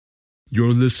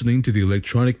You're listening to the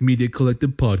Electronic Media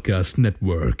Collective Podcast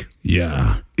Network.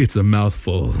 Yeah, it's a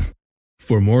mouthful.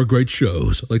 For more great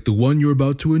shows like the one you're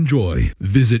about to enjoy,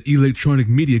 visit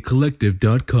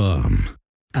electronicmediacollective.com.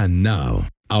 And now,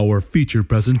 our feature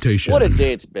presentation. What a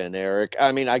day it's been, Eric.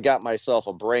 I mean, I got myself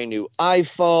a brand new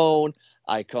iPhone.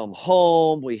 I come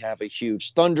home. We have a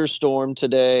huge thunderstorm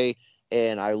today,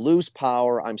 and I lose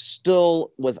power. I'm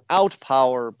still without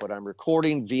power, but I'm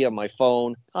recording via my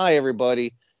phone. Hi,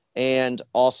 everybody. And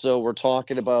also, we're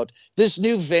talking about this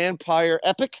new vampire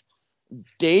epic,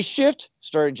 Day Shift,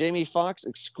 starring Jamie Foxx,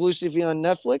 exclusively on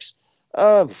Netflix.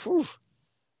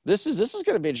 This is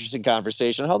going to be an interesting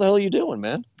conversation. How the hell are you doing,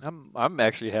 man? I'm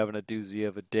actually having a doozy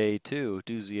of a day too.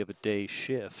 Doozy of a day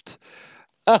shift.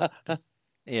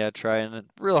 Yeah, trying it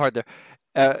real hard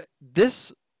there.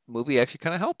 This movie actually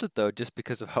kind of helped it though, just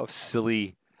because of how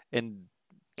silly and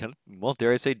kind of, well,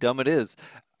 dare I say, dumb it is.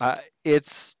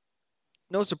 It's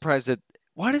no surprise that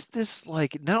why does this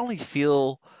like not only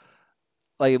feel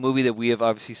like a movie that we have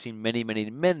obviously seen many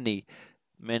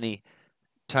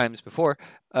times before,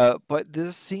 but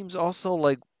this seems also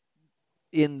like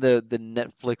in the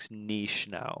Netflix niche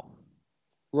now.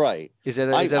 Right. Is that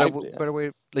a better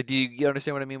way? Like, do you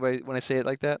understand what I mean by when I say it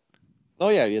like that? Oh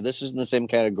yeah. This is in the same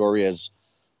category as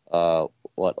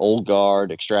Old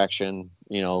Guard, Extraction.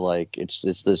 You know, like it's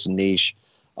this niche.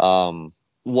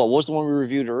 What was the one we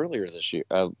reviewed earlier this year?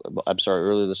 I'm sorry,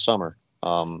 earlier this summer.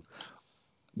 The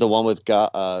one with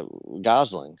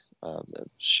Gosling.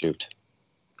 Shoot.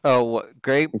 Oh,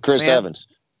 Gray Chris Man? Evans.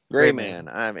 Gray Man.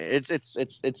 I mean, it's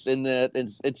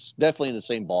definitely in the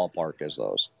same ballpark as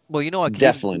those. Well, you know,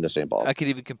 Definitely in the same ballpark. I could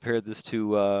even compare this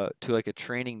to like a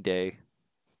Training Day.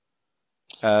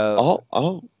 Well,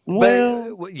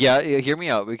 But yeah, hear me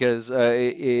out because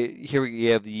here we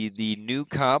have the new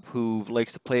cop who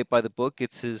likes to play it by the book.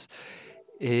 It's his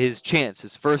chance,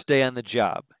 his first day on the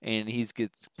job, and he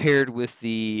gets paired with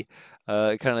the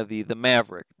kind of the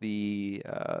maverick, the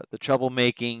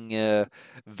troublemaking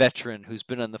veteran who's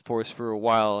been on the force for a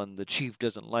while, and the chief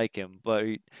doesn't like him, but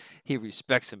he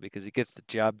respects him because he gets the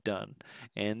job done.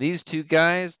 And these two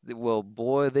guys, well,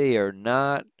 boy, they are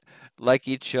not like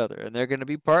each other, and they're going to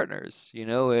be partners, you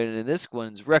know. And this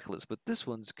one's reckless, but this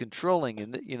one's controlling,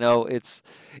 and you know, it's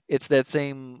that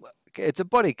same. It's a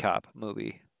buddy cop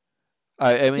movie.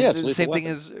 I mean, yes, the same Lethal thing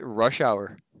Weapon. as Rush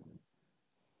Hour.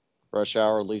 Rush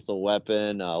Hour, Lethal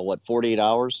Weapon. 48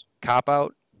 Hours? Cop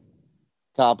Out.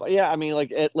 Cop. Yeah, I mean,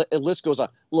 like it list goes on.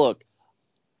 Look,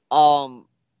 I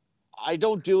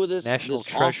don't do this National this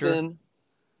Treasure. often.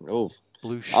 Oh,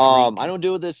 Blue Streak. I don't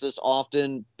do this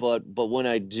often, but when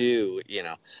I do, you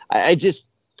know, I just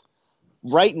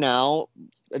right now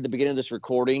at the beginning of this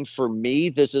recording, for me,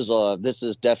 this is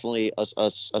definitely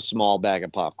a small bag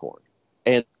of popcorn,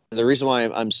 and the reason why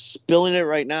I'm spilling it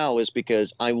right now is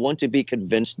because I want to be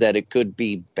convinced that it could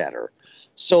be better.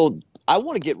 So I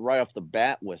want to get right off the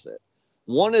bat with it.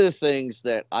 One of the things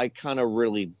that I kind of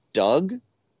really dug,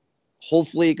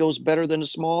 hopefully it goes better than a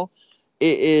small,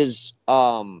 is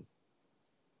I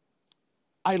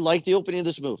like the opening of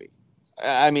this movie.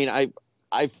 I mean, I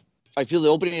feel the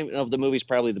opening of the movie is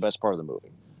probably the best part of the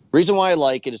movie. Reason why I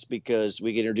like it is because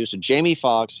we get introduced to Jamie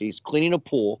Foxx. He's cleaning a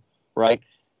pool, right?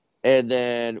 And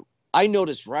then I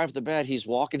noticed right off the bat, he's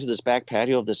walking to this back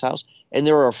patio of this house, and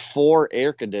there are 4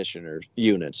 air conditioner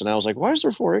units. And I was like, why is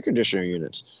there 4 air conditioner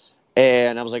units?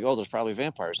 And I was like, oh, there's probably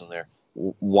vampires in there.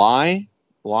 Why?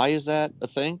 Why is that a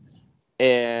thing?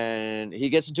 And he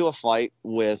gets into a fight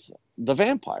with the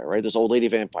vampire, right? This old lady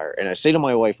vampire. And I say to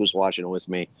my wife who's watching it with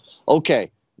me,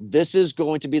 okay, this is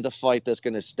going to be the fight that's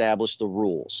going to establish the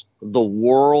rules, the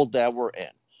world that we're in.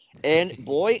 And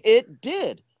boy, it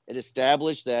did. It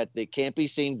established that they can't be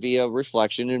seen via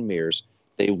reflection in mirrors.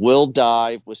 They will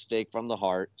die with stake from the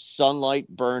heart. Sunlight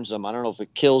burns them. I don't know if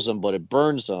it kills them, but it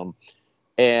burns them.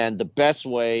 And the best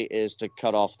way is to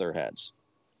cut off their heads.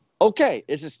 Okay,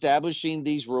 it's establishing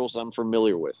these rules I'm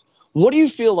familiar with. What do you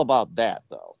feel about that,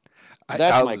 though?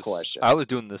 That's my question. I was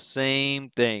doing the same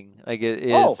thing. Like it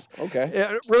is. Oh, okay.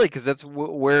 Really, because that's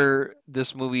where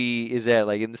this movie is at.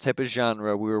 Like in this type of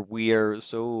genre, where we are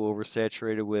so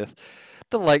oversaturated with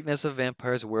the likeness of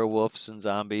vampires, werewolves, and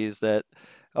zombies that,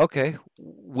 okay,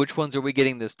 which ones are we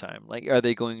getting this time? Like, are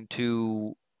they going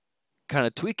to kind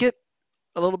of tweak it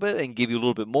a little bit and give you a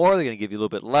little bit more? Are they going to give you a little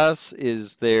bit less?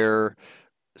 Is there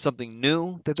something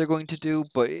new that they're going to do?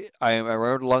 But I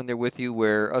rode along there with you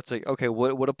where it's like, okay,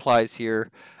 what applies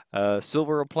here?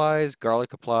 Silver applies,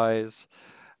 garlic applies.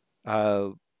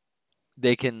 The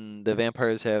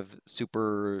vampires have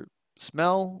super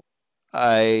smell.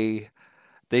 They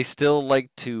still like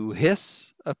to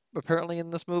hiss apparently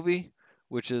in this movie,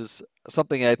 which is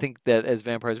something I think that as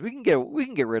vampires we can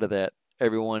get rid of that.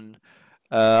 Everyone,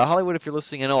 Hollywood, if you're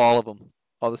listening, I know all of them,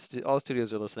 all the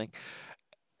studios are listening.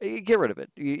 Get rid of it.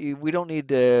 We don't need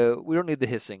the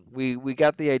hissing. We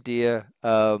got the idea.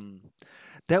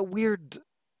 That weird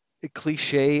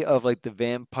cliche of like the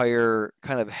vampire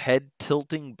kind of head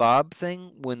tilting bob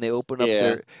thing when they open up Yeah.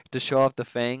 their to show off the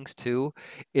fangs too.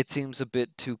 It seems a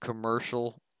bit too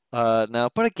commercial now.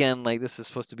 But again, like this is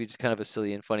supposed to be just kind of a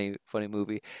silly and funny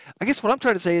movie. I guess what I'm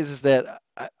trying to say is that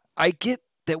I get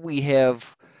that we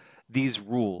have these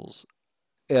rules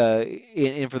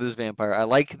in for this vampire. I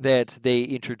like that they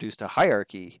introduced a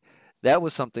hierarchy. That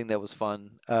was something that was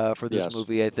fun for this Yes.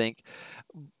 movie, I think.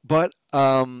 But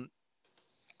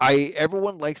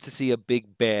everyone likes to see a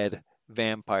big bad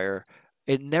vampire.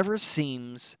 It never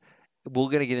seems. We're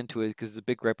gonna get into it because it's a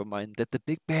big gripe of mine that the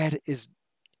big bad is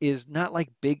not like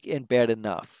big and bad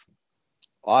enough.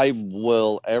 I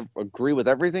will agree with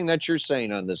everything that you're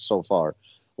saying on this so far.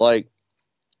 Like,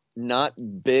 not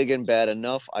big and bad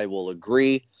enough. I will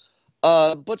agree.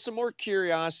 But some more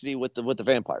curiosity with the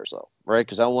vampires though, right?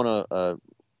 Because I want to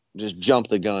just jump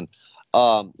the gun.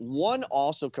 One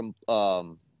also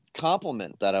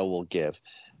compliment that I will give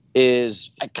is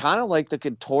I kind of like the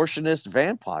contortionist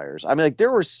vampires. I mean, like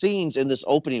there were scenes in this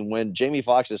opening when Jamie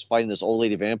Foxx is fighting this old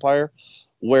lady vampire,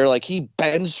 where like he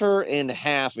bends her in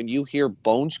half and you hear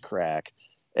bones crack,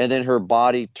 and then her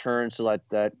body turns to like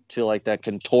that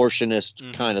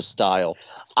contortionist kind of style.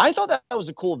 I thought that was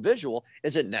a cool visual.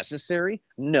 Is it necessary?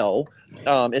 No.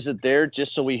 Is it there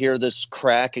just so we hear this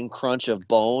crack and crunch of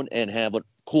bone and have a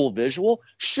cool visual?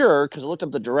 Sure, because I looked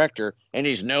up the director and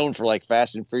he's known for like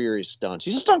Fast and Furious stunts.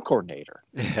 He's a stunt coordinator.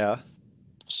 Yeah.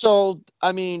 So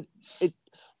I mean,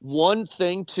 one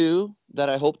thing too that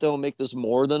I hope they'll make this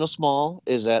more than a small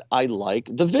is that I like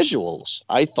the visuals.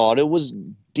 I thought it was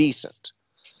decent.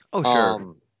 Oh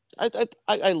sure.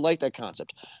 I like that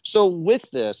concept. So with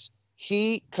this,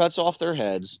 he cuts off their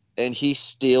heads and he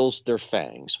steals their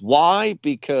fangs. Why?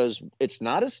 Because it's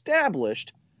not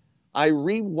established. I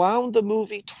rewound the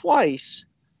movie twice.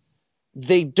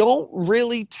 They don't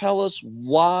really tell us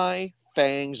why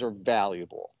fangs are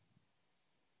valuable.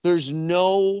 There's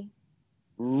no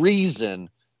reason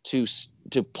to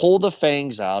pull the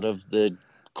fangs out of the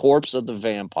corpse of the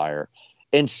vampire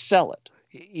and sell it.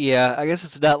 Yeah, I guess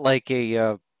it's not like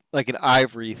a like an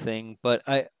ivory thing, but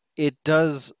it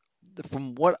does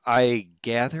from what I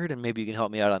gathered, and maybe you can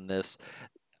help me out on this.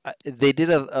 They did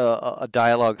a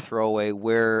dialogue throwaway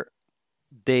where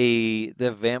the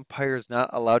vampire's not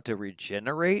allowed to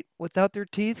regenerate without their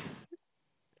teeth.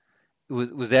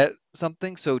 Was that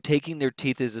something? So taking their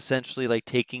teeth is essentially like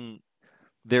taking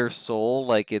their soul,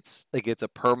 like it's a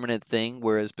permanent thing,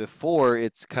 whereas before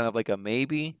it's kind of like a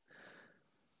maybe.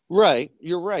 Right,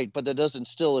 you're right, but that doesn't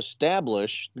still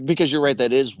establish, because you're right,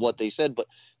 that is what they said, but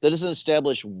that doesn't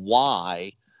establish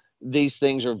why these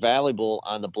things are valuable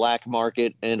on the black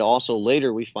market, and also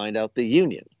later we find out the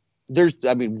union.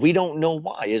 I mean, we don't know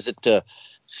why. Is it to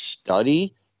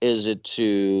study? Is it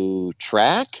to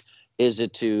track? Is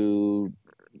it to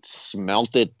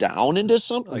smelt it down into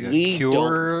something? Like a We don't.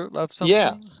 cure of Yeah,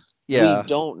 something? we Yeah.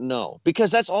 don't know,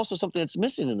 because that's also something that's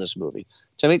missing in this movie.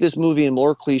 To make this movie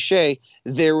more cliche,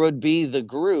 there would be the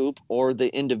group or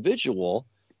the individual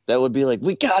that would be like,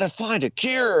 we gotta find a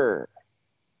cure.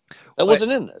 That Well,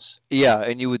 wasn't in this. yeah,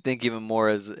 and you would think even more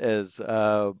as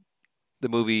the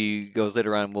movie goes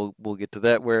later on. We'll get to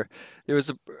that where there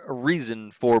was a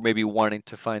reason for maybe wanting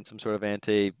to find some sort of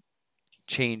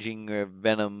anti-changing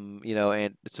venom,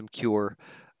 and some cure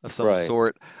of some Right.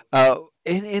 sort.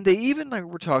 And they even like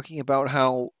were talking about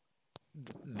how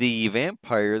the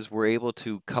vampires were able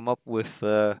to come up with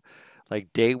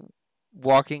like day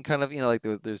walking kind of, like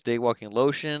there's day walking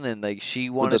lotion, and like she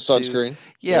With the wanted to. sunscreen.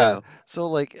 Yeah. So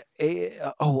like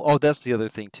that's the other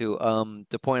thing too,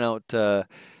 to point out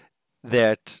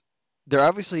that there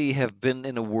obviously have been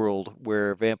in a world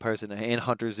where vampires and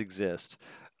hunters exist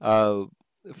uh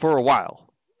for a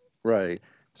while. Right.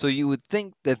 So you would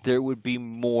think that there would be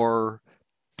more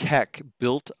tech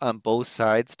built on both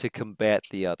sides to combat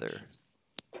the other,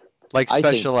 like I think,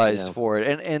 specialized yeah. for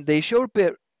it. And they showed a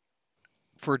bit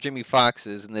for Jimmy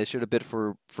Fox's, and they showed a bit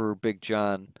for Big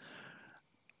John,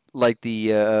 like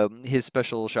the his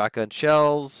special shotgun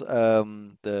shells,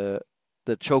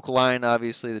 the choke line,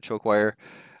 obviously the choke wire,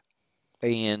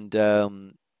 and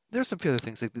there's some few other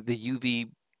things like the UV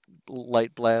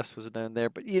light blast was down there,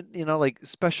 but like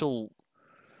special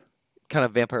kind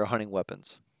of vampire hunting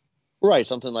weapons. Right.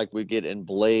 Something like we get in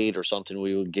Blade, or something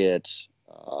we would get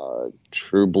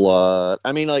True Blood.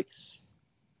 I mean, like,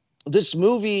 this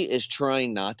movie is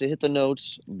trying not to hit the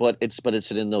notes, but it's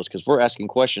hitting notes because we're asking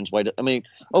questions. I mean,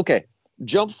 okay,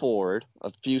 jump forward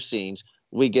a few scenes.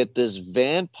 We get this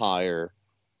vampire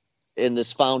in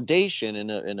this foundation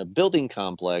in a building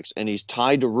complex, and he's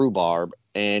tied to rhubarb,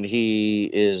 and he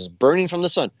is burning from the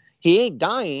sun. He ain't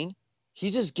dying.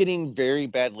 He's just getting very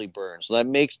badly burned. So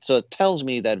it tells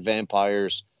me that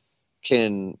vampires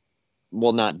can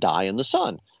will not die in the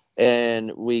sun.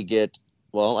 And we get,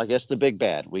 well, I guess the big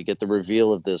bad. We get the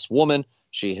reveal of this woman.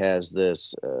 She has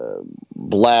this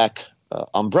black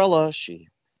umbrella. She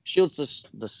shields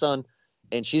the sun,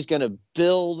 and she's going to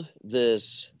build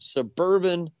this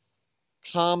suburban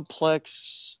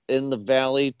complex in the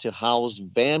valley to house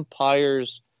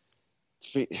vampires.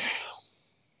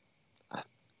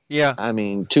 Yeah. I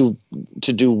mean, to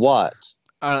do what?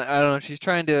 I don't know. She's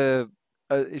trying to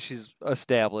she's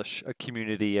establish a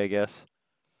community, I guess.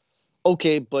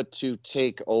 Okay, but to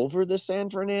take over the San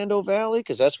Fernando Valley,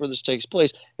 because that's where this takes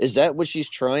place, is that what she's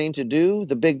trying to do?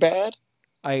 The big bad?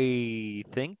 I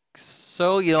think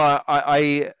so. You know,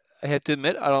 I have to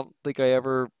admit, I don't think I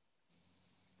ever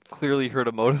clearly heard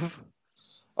a motive.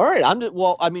 All right,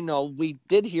 well. I mean, no, we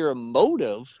did hear a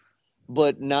motive,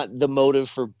 but not the motive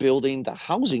for building the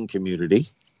housing community.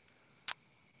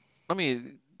 I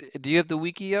mean, do you have the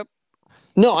wiki up?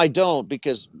 No, I don't,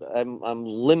 because I'm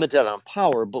limited on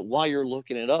power. But while you're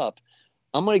looking it up,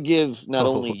 I'm going to give not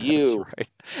only you.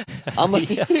 That's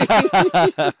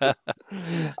right.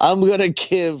 I'm going to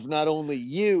give not only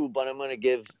you, but I'm going to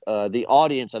give the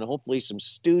audience and hopefully some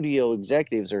studio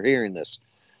executives are hearing this.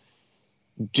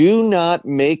 Do not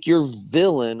make your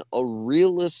villain a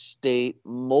real estate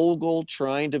mogul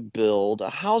trying to build a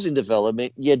housing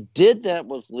development. You did that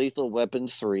with Lethal Weapon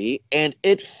 3, and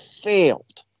it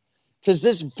failed. Because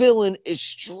this villain is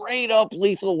straight up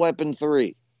Lethal Weapon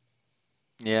 3.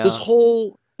 Yeah. This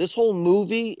whole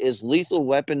movie is Lethal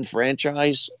Weapon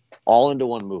franchise all into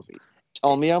one movie.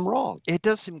 Tell me I'm wrong. It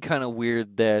does seem kind of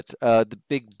weird that the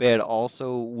big bad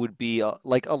also would be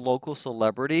like a local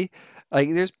celebrity.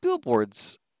 Like there's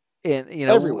billboards, and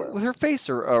Everywhere. with her face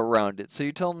around it. So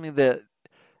you're telling me that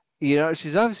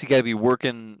she's obviously got to be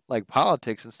working like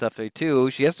politics and stuff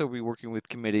too. She has to be working with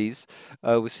committees,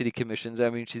 with city commissions. I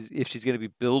mean, if she's going to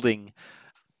be building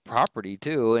property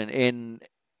too, and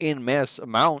in mass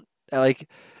amount, like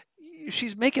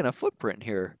she's making a footprint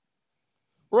here.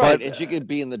 Right, But, and she could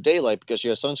be in the daylight because she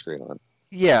has sunscreen on.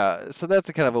 yeah, so that's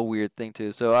a kind of a weird thing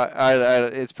too. So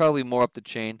it's probably more up the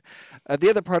chain. The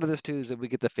other part of this too is that we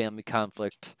get the family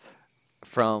conflict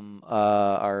from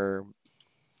from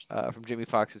Jamie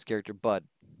Foxx's character Bud.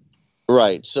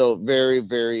 Right, so very,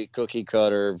 very cookie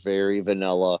cutter, very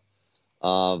vanilla,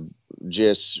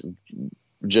 just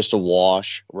a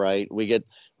wash. Right, we get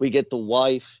the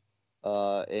wife,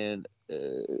 and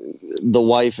the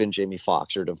wife and Jamie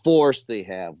Foxx are divorced. They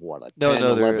have what, a 10,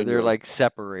 No, 11 they're like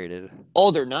separated.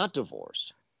 Oh, they're not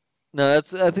divorced. No,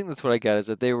 I think that's what I got, is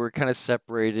that they were kind of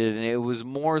separated, and it was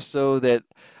more so that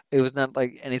it was not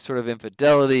like any sort of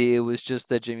infidelity. It was just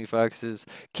that Jamie Foxx is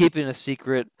keeping a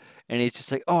secret, and he's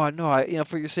just like, "Oh no,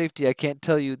 for your safety, I can't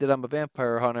tell you that I'm a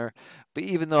vampire hunter, but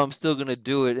even though I'm still gonna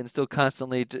do it and still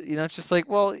constantly, it's just like,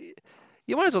 well,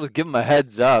 you might as well just give them a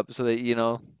heads up so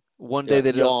that one day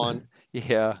they don't." Yawn.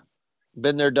 Yeah.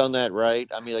 Been there, done that, right?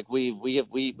 I mean, like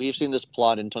we've seen this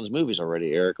plot in tons of movies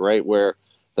already, Eric, right? Where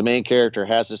the main character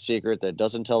has a secret that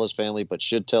doesn't tell his family, but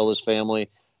should tell his family,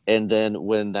 and then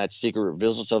when that secret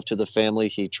reveals itself to the family,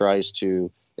 he tries to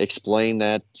explain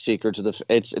that secret to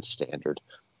it's standard.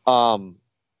 I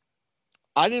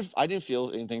didn't feel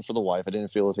anything for the wife. I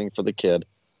didn't feel anything for the kid.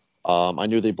 I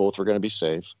knew they both were going to be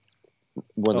safe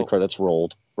when the credits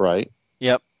rolled, right?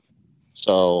 Yep.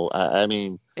 So I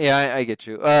mean, yeah, I get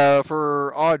you.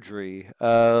 For Audrey,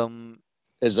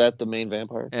 is that the main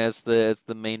vampire? it's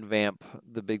the main vamp,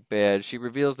 the big bad. She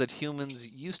reveals that humans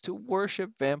used to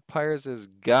worship vampires as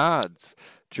gods,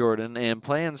 Jordan, and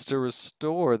plans to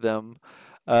restore them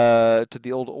to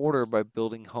the old order by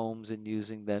building homes and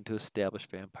using them to establish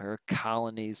vampire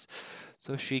colonies,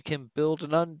 so she can build an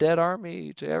undead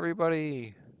army to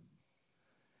everybody.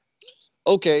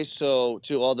 Okay, so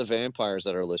to all the vampires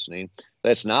that are listening,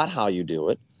 that's not how you do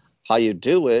it. How you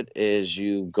do it is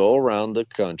you go around the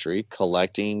country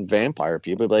collecting vampire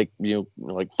people, like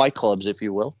like fight clubs, if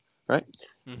you will, right?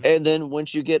 Mm-hmm. And then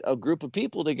once you get a group of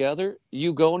people together,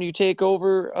 you go and you take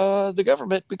over the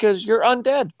government because you're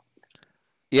undead.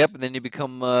 Yep, and then you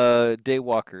become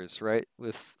daywalkers, right?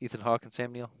 With Ethan Hawke and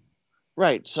Sam Neill.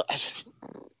 Right. So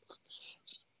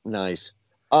nice.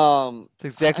 It's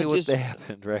exactly what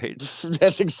happened, right?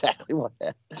 That's exactly what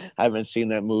happened. I haven't seen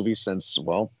that movie since,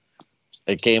 well,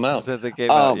 it came out. Since it came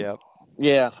out, yeah.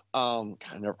 Yeah. I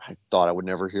thought I would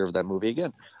never hear of that movie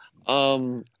again.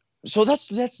 Um, so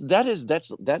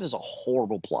that is a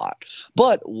horrible plot.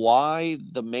 But why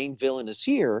the main villain is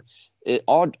here?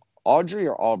 Audrey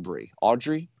or Aubrey?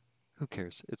 Audrey. Who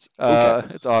cares? Okay.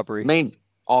 It's Aubrey. Main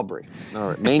Aubrey. All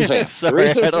right. Main van. The Sorry,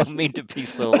 reason. I don't mean to be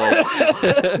so like.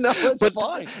 No, it's But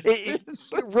fine. It's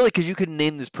fine. really, because you could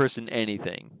name this person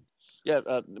anything. Yeah,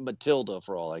 Matilda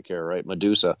for all I care, right?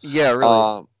 Medusa. Yeah,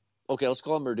 really. Okay, let's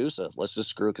call her Medusa. Let's just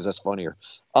screw it because that's funnier.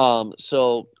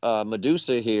 So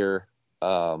Medusa here,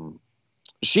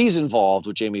 she's involved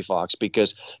with Jamie Foxx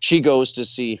because she goes to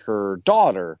see her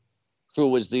daughter, who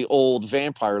was the old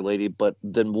vampire lady, but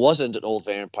then wasn't an old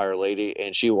vampire lady,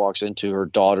 and she walks into her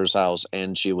daughter's house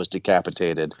and she was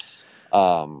decapitated.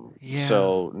 Yeah.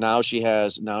 So now she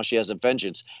has a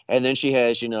vengeance, and then she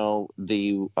has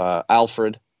the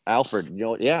Alfred. Alfred,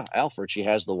 Alfred. She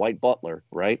has the white butler,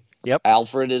 right? Yep.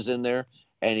 Alfred is in there,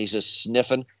 and he's just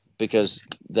sniffing because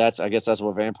I guess that's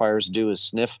what vampires do is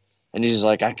sniff. And he's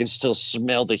like, I can still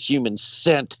smell the human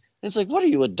scent. And it's like, what are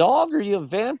you, a dog or are you a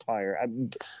vampire?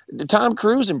 Tom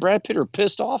Cruise and Brad Pitt are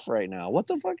pissed off right now. What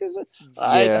the fuck is it?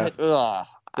 Yeah.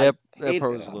 That hate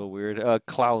part it. was a little weird.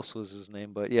 Klaus was his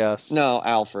name, but yes. No,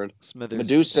 Alfred. Smithers.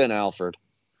 Medusa and Alfred.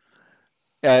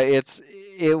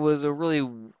 It was a really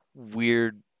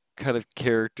weird kind of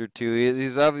character too.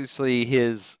 He's obviously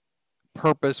his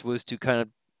purpose was to kind of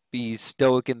be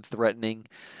stoic and threatening,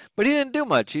 but he didn't do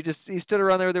much. He stood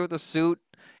around there with a suit,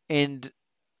 and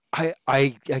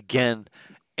I again,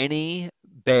 any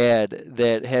bad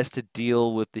that has to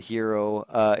deal with the hero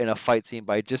in a fight scene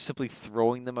by just simply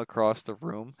throwing them across the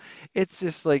room, it's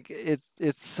just like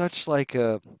it's such like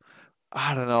a,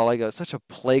 I don't know, like such a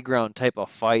playground type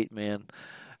of fight, man.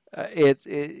 It's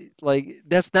like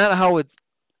that's not how it's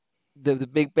the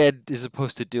big bad is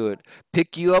supposed to do it.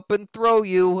 Pick you up and throw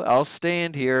you. I'll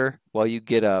stand here while you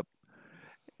get up.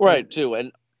 Right, too.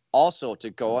 And also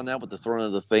to go on that with the throwing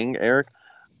of the thing, Eric,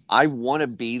 I want to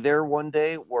be there one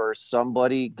day where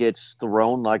somebody gets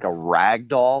thrown like a rag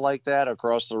doll like that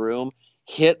across the room,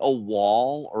 hit a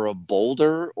wall or a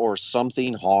boulder or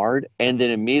something hard, and then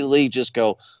immediately just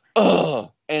go, ugh,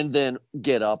 and then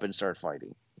get up and start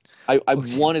fighting. I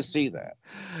want to see that.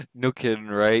 No kidding,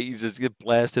 right? You just get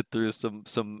blasted through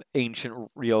some ancient,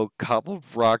 cobbled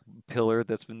rock pillar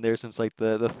that's been there since like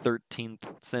the 13th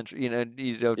century.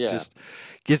 Yeah.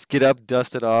 Just get up,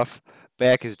 dust it off.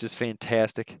 Back is just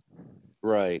fantastic.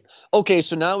 Right. Okay,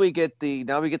 so now we get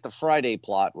the Friday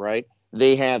plot, right?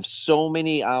 They have so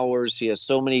many hours, he has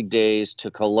so many days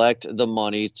to collect the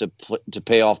money to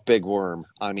pay off Big Worm.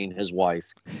 I mean his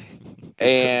wife.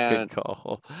 Good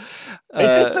call.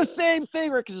 It's just the same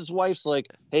thing, Rick, because his wife's like,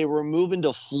 hey, we're moving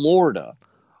to Florida.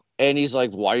 And he's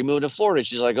like, why are you moving to Florida?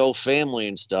 She's like, oh, family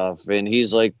and stuff. And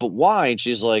he's like, but why? And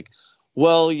she's like,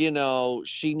 well,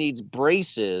 she needs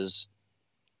braces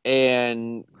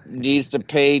and needs to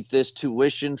pay this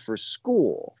tuition for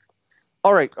school.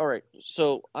 All right.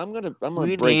 So I'm gonna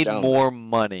we break down. We need more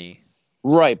money.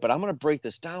 Right, but I'm gonna break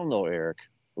this down though, Eric.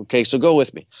 Okay, so go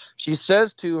with me. She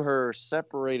says to her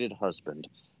separated husband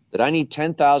that I need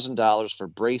 $10,000 for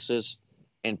braces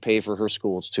and pay for her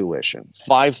school's tuition,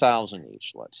 $5,000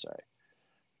 each, let's say.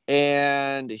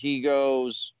 And he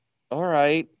goes, "All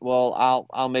right, well,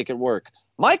 I'll make it work."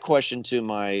 My question to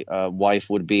my wife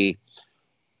would be,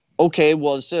 okay,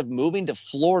 well, instead of moving to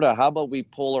Florida, how about we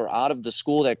pull her out of the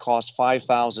school that costs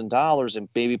 $5,000 and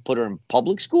maybe put her in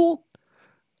public school?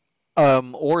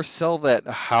 Or sell that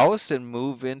house and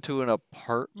move into an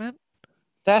apartment?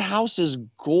 That house is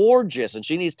gorgeous, and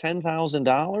she needs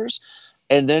 $10,000.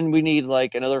 And then we need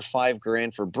like another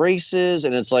 $5,000 for braces.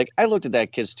 And it's like, I looked at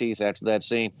that kid's teeth after that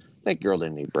scene. That girl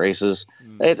didn't need braces.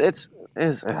 It's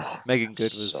Megan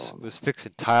Good was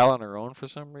fixing tile on her own for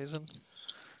some reason.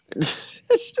 It's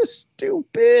just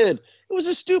stupid. It was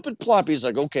a stupid plot. He's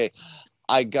like, okay,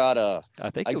 I gotta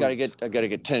get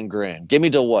 $10,000. Give me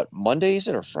till what? Monday, is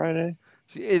it, or Friday?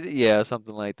 Yeah,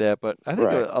 something like that. But I think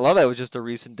a lot of that was just a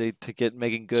reason to get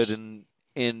Megan Good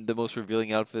in the most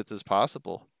revealing outfits as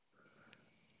possible.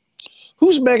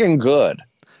 Who's Megan Good?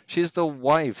 She's the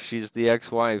wife. She's the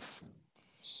ex-wife,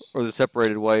 or the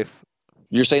separated wife.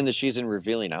 You're saying that she's in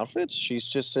revealing outfits? She's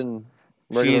just in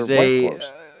regular wife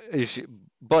clothes.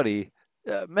 Buddy,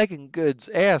 Megan Good's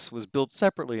ass was built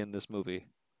separately in this movie.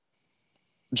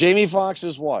 Jamie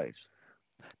Foxx's wife.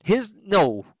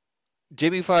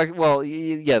 Jamie Foxx. Well,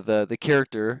 yeah, the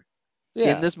character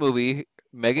in this movie,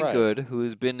 Megan Good, who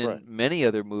has been in many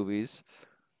other movies.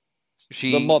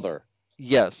 The mother.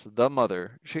 Yes, the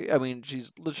mother.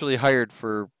 She's literally hired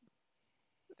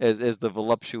as the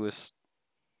voluptuous.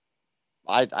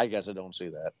 I guess I don't see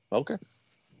that. Okay.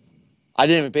 I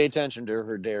didn't even pay attention to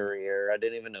her derriere. I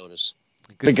didn't even notice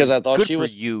Good because for, I thought good she for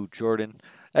was. you, Jordan.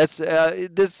 That's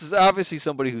this is obviously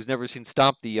somebody who's never seen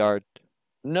Stomp the Yard,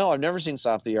 No, I've never seen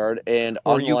Stop the Yard, and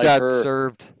or You unlike Got her,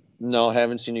 Served. no,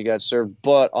 haven't seen You Got Served.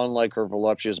 But unlike her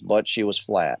voluptuous butt, she was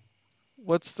flat.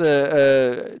 What's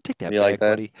the take that You like back, that?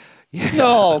 buddy? Yeah.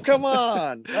 No, come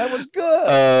on, that was good.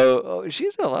 Oh,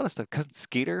 she's got a lot of stuff. Cousin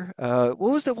Skeeter. What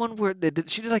was the one where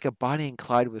she did like a Bonnie and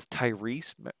Clyde with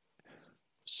Tyrese?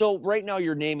 So right now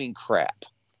you're naming crap.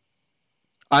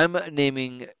 I'm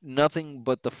naming nothing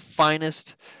but the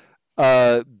finest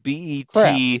Crap.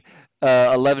 BET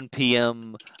 11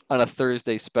 p.m. on a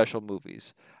Thursday special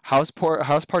movies. House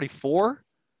Party 4?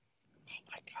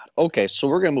 Okay, so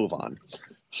we're gonna move on.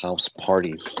 House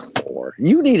Party 4.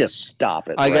 You need to stop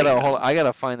it. I right gotta now. I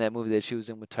gotta find that movie that she was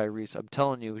in with Tyrese. I'm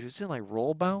telling you, she was in like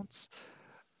Roll Bounce.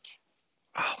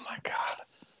 Oh my god.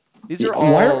 These are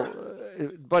Why all,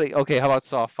 buddy. Okay, how about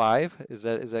Saw 5? Is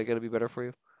that gonna be better for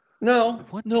you? No.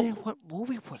 What No. what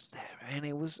movie was that, man?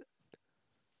 It was.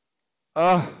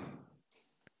 Uh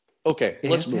Okay, it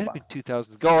let's has move to on. be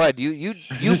 2000s. Go ahead, you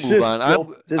This move is on.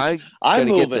 go- this- I I'm gotta get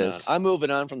moving on. this. I'm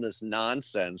moving on from this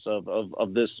nonsense of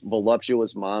this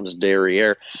voluptuous mom's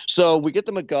derriere. So we get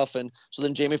the MacGuffin. So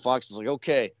then Jamie Foxx is like,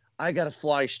 okay, I got to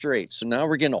fly straight. So now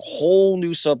we're getting a whole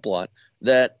new subplot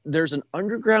that there's an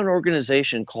underground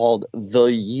organization called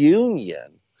the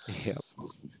Union. Yep.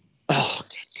 Oh, God.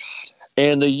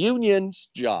 And the union's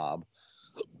job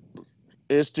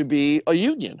is to be a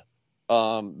union.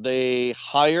 They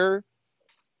hire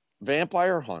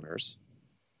vampire hunters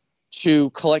to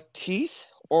collect teeth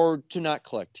or to not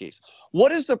collect teeth.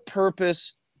 What is the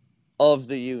purpose of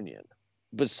the union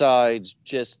besides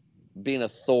just being a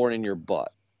thorn in your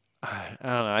butt? I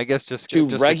don't know. I guess just To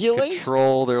just regulate?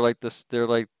 control. They're like this. They're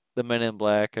like the Men in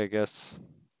Black, I guess.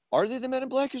 Are they the Men in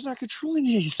Black who's not controlling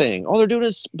anything? All they're doing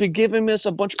is giving us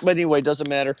a bunch. But anyway, it doesn't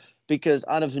matter because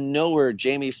out of nowhere,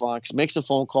 Jamie Foxx makes a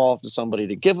phone call to somebody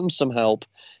to give him some help,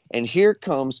 and here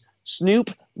comes Snoop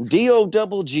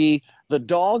D-O-double-G, the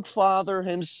dog father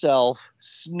himself,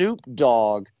 Snoop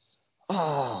Dogg.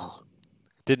 Oh,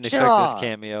 Didn't expect God. this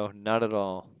cameo. Not at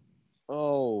all.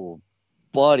 Oh,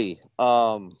 buddy.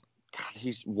 God,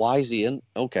 why is he in?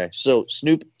 Okay, so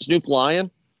Snoop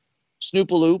Lion,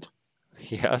 Snoopaloop,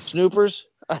 Yes. Snoopers.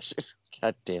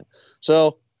 God damn.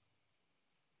 So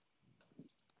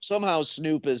somehow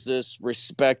Snoop is this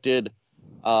respected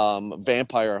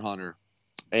vampire hunter,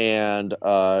 and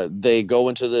they go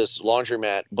into this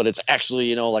laundromat, but it's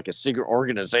actually like a secret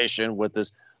organization with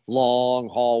this long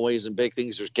hallways and big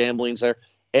things. There's gamblings there,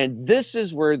 and this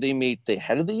is where they meet the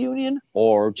head of the union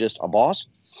or just a boss.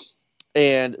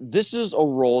 And this is a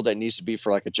role that needs to be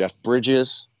for like a Jeff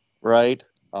Bridges, right?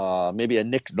 Maybe a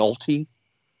Nick Nolte,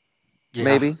 Yeah.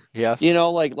 maybe. Yes.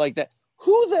 Like that.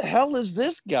 Who the hell is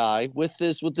this guy with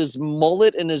this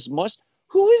mullet and his mustache?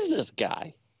 Who is this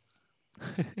guy?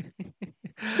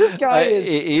 This guy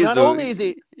not only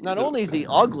is he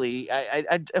ugly.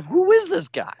 Who is this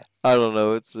guy? I don't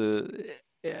know. It's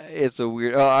a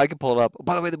weird. Oh, I can pull it up.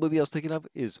 By the way, the movie I was thinking of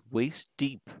is Waist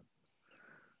Deep.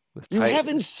 You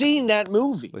haven't seen that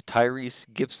movie. With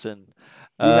Tyrese Gibson.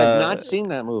 You have not seen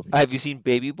that movie. Have you seen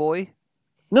Baby Boy?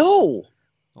 No.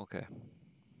 Okay.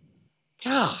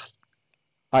 God.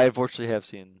 I unfortunately have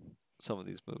seen some of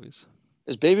these movies.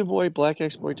 Is Baby Boy black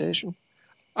exploitation?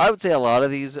 I would say a lot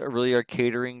of these really are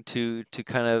catering to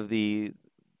kind of the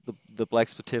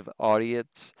blaxploitation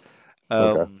audience,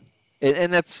 Okay.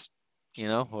 and that's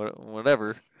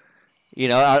whatever. I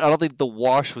don't think The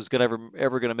Wash was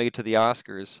ever gonna make it to the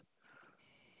Oscars.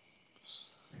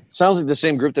 Sounds like the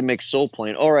same group that makes Soul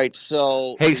Plane. All right,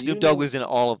 so Hey, Snoop Dogg was in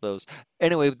all of those.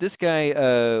 Anyway, this guy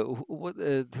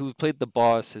who played the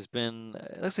boss has been.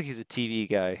 It looks like he's a TV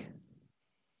guy.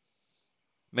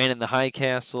 Man in the High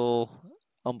Castle,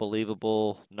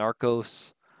 Unbelievable,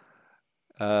 Narcos.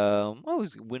 It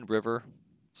was Wind River,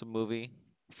 some movie.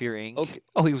 Fear Inc. Okay.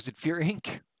 Oh, he was in Fear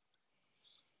Inc.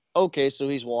 Okay, so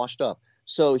he's washed up.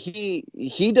 So he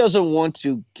doesn't want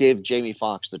to give Jamie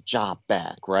Foxx the job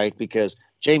back, right? Because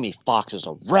Jamie Foxx is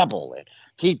a rebel and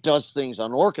he does things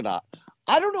unorthodox.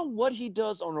 I don't know what he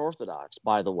does unorthodox,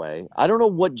 by the way. I don't know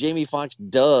what Jamie Foxx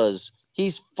does.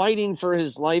 He's fighting for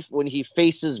his life when he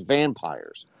faces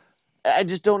vampires. I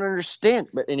just don't understand.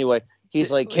 But anyway,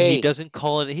 he's like, hey. He doesn't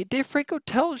call it. Dave Franco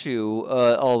tells you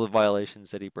all the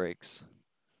violations that he breaks.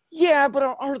 Yeah, but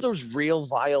are those real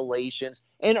violations?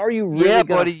 And are you really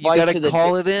going to fight you gotta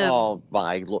call it in. Oh,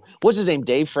 my Lord. What's his name?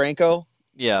 Dave Franco?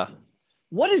 Yeah.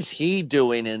 What is he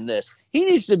doing in this? He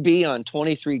needs to be on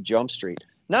 23 Jump Street.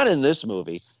 Not in this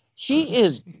movie. He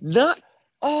is not.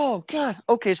 Oh God.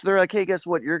 Okay, so they're like, hey, guess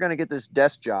what? You're gonna get this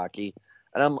desk jockey.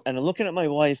 And I'm looking at my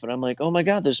wife and I'm like, oh my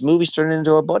God, this movie's turning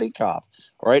into a buddy cop.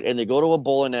 All right. And they go to a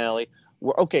bowling alley.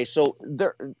 Okay, so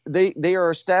they are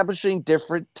establishing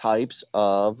different types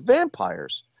of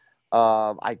vampires.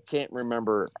 I can't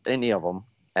remember any of them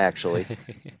actually.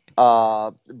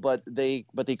 But they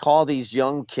call these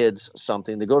young kids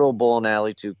something. They go to a bowling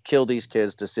alley to kill these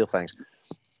kids to steal fangs.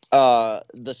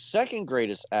 The second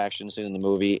greatest action scene in the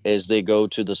movie is they go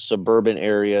to the suburban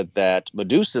area that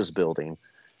Medusa's building,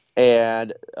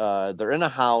 and they're in a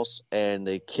house and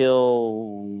they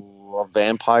kill a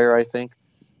vampire, I think.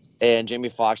 And Jamie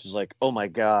Foxx is like, "Oh my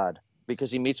God."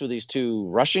 Because he meets with these two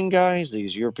Russian guys,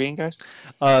 these European guys.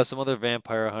 Some other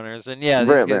vampire hunters, and yeah,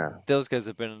 Right there. those guys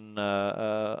have been in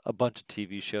a bunch of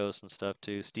TV shows and stuff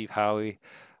too. Steve Howe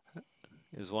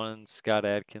is one, Scott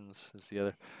Adkins is the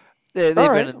other. All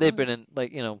right. They've been in,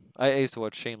 like, I used to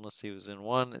watch Shameless. He was in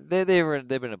one. They've been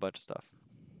in a bunch of stuff.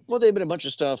 Well, they've been a bunch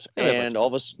of stuff, They've been a bunch and of all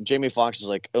of us, Jamie Foxx is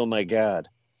like, "Oh my God."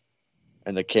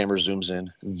 And the camera zooms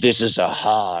in. This is a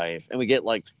hive, and we get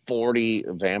like 40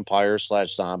 vampires /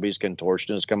 zombies,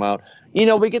 contortionists come out.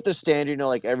 We get the standard.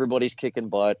 Like everybody's kicking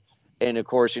butt, and of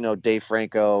course, Dave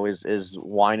Franco is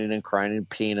whining and crying and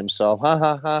peeing himself. Ha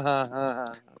ha ha ha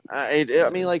ha. I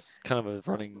mean, like It's kind of a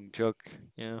running joke.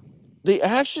 Yeah. the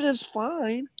action is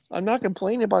fine. I'm not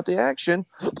complaining about the action,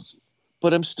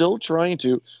 but I'm still trying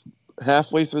to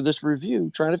halfway through this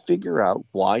review, trying to figure out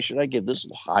why should I give this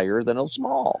higher than a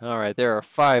small. All right, there are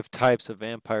 5 types of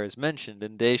vampires mentioned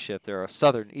in Day Shift. There are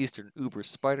Southern, Eastern, Uber,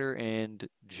 Spider, and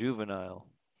Juvenile.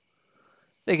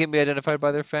 They can be identified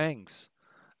by their fangs,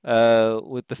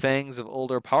 with the fangs of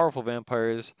older, powerful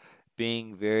vampires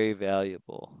being very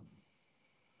valuable.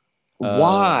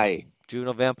 Why?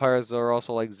 Juvenile vampires are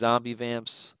also like zombie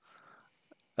vamps.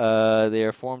 They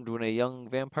are formed when a young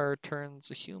vampire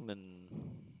turns a human.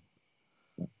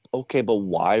 Okay, but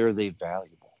why are they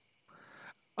valuable?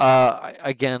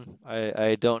 I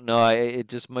don't know. It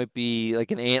just might be like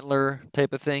an antler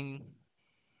type of thing.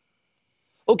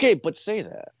 Okay, but say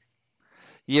that.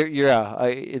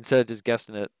 Instead of just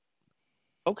guessing it.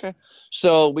 Okay.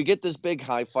 So we get this big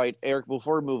high fight. Eric,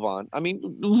 before we move on, I mean,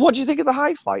 what do you think of the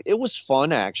high fight? It was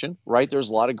fun action, right? There's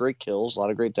a lot of great kills, a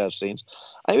lot of great death scenes.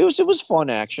 I mean, it was fun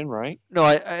action, right? No,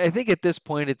 I think at this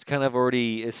point it's kind of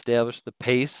already established the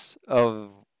pace of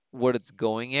what it's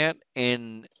going at,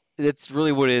 and it's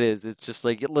really what it is. It's just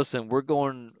like, listen, we're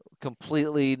going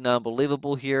completely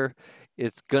non-believable here.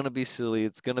 It's gonna be silly.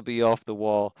 It's gonna be off the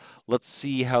wall. Let's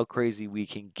see how crazy we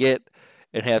can get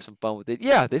and have some fun with it.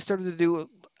 Yeah, they started to do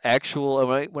actual.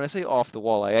 And when I say off the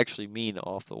wall, I actually mean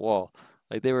off the wall.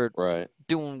 Like they were Right.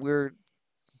 doing weird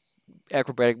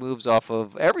acrobatic moves off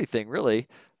of everything, really,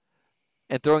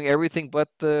 and throwing everything but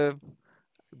the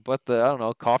I don't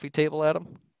know, coffee table at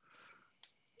them.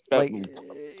 Like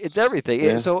it's everything.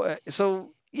 Yeah.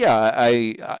 So yeah,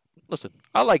 I listen.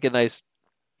 I like a nice,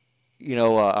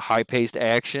 high-paced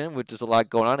action with just a lot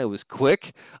going on. It was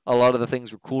quick. A lot of the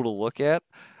things were cool to look at.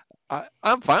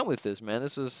 I'm fine with this, man.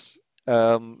 This is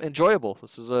enjoyable.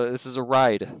 This is a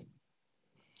ride.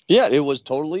 Yeah, it was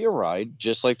totally a ride,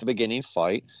 just like the beginning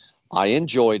fight. I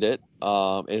enjoyed it.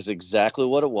 Is exactly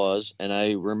what it was, and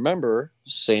I remember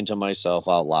saying to myself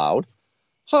out loud,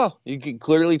 "Huh, you can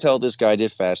clearly tell this guy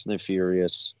did Fast and the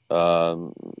Furious,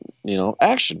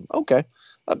 action. Okay,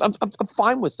 I'm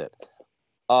fine with it."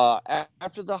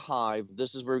 After the hive,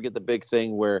 this is where we get the big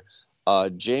thing where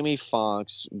Jamie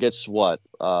Foxx gets what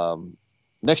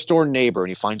next door neighbor, and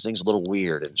he finds things a little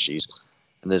weird, and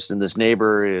this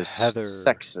neighbor is Heather.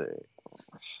 sexy.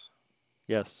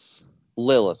 Yes.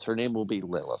 Lilith. Her name will be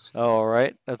Lilith. All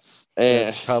right. That's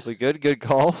And, probably good. Good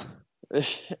call.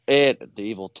 and the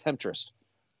evil temptress.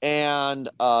 And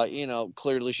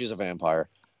clearly she's a vampire.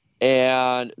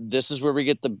 And this is where we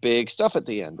get the big stuff at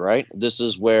the end, right? This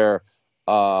is where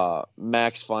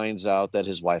Max finds out that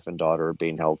his wife and daughter are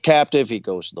being held captive. He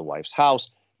goes to the wife's house.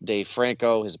 Dave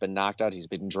Franco has been knocked out. He's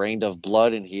been drained of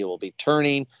blood, and he will be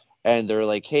turning. And they're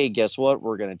like, hey, guess what?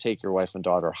 We're going to take your wife and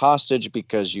daughter hostage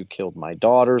because you killed my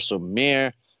daughter. So,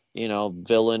 meh,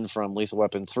 villain from Lethal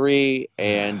Weapon 3.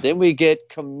 And then we get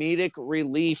comedic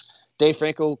relief. Dave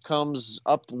Franco comes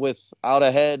up without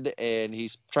a head, and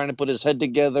he's trying to put his head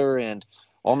together. And,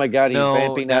 oh, my God, he's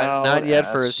vamping out. Not yet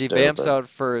That's first. He stupid. vamps out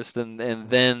first, and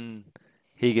then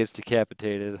he gets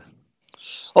decapitated.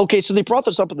 Okay, so they brought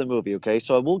this up in the movie, okay?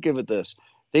 So I will give it this.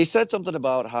 They said something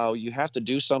about how you have to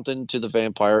do something to the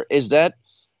vampire. Is that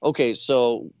okay?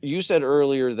 So you said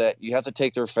earlier that you have to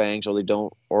take their fangs, or they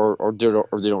don't, or they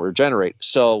don't regenerate.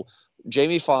 So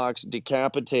Jamie Foxx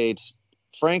decapitates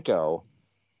Franco.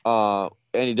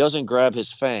 and he doesn't grab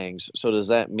his fangs. So does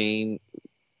that mean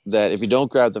that if you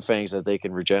don't grab the fangs, that they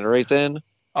can regenerate? Then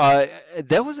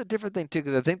That was a different thing too,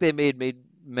 because I think they made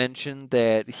mention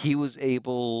that he was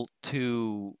able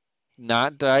to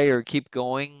not die or keep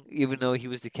going, even though he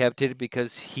was decapitated,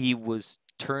 because he was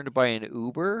turned by an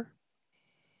Uber,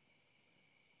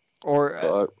 or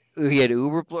uh, he had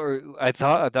Uber. Or I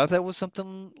thought that was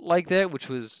something like that, which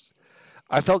was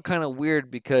I felt kind of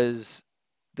weird because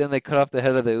then they cut off the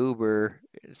head of the Uber.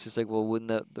 It's just like, well,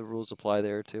 wouldn't the rules apply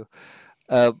there too?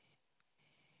 Uh,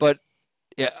 but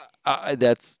yeah,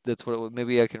 that's what it was.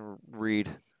 Maybe I can read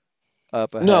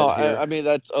up no, ahead here. I mean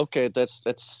that's okay. That's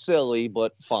silly,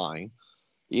 but fine.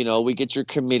 We get your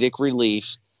comedic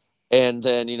relief, and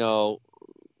then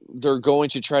they're going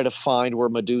to try to find where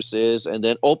Medusa is, and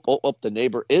then the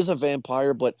neighbor is a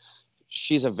vampire, but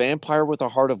she's a vampire with a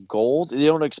heart of gold. They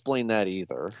don't explain that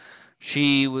either.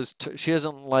 She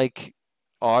doesn't like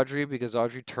Audrey because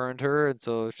Audrey turned her, and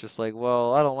so it's just like,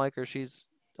 well, I don't like her. She's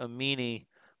a meanie,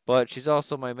 but she's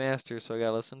also my master, so I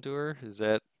gotta listen to her. Is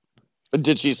that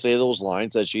Did she say those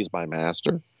lines that she's my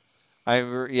master?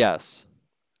 yes,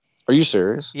 Are you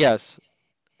serious? yes.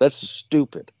 That's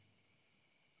stupid.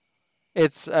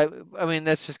 It's I mean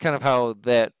that's just kind of how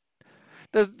that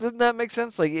doesn't that make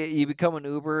sense? Like you become an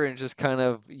Uber and just kind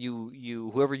of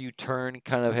you whoever you turn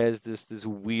kind of has this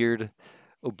weird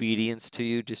obedience to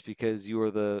you just because you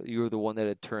were the one that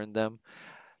had turned them.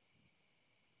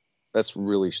 That's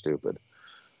really stupid.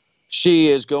 She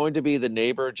is going to be the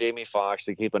neighbor, Jamie Foxx,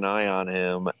 to keep an eye on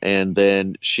him, and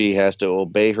then she has to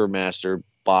obey her master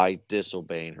by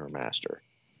disobeying her master.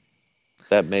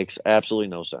 That makes absolutely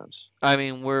no sense. I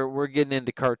mean, we're getting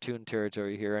into cartoon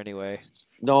territory here anyway.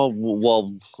 No,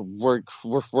 well, we're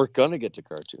gonna get to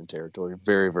cartoon territory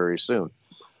very, very soon.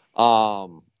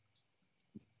 Um,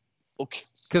 okay,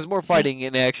 Because more fighting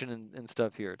and action and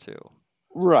stuff here too.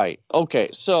 right. Okay,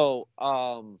 so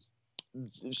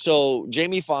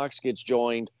Jamie Foxx gets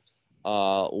joined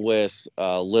with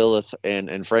Lilith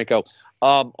and Franco.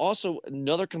 Also,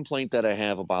 another complaint that I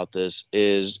have about this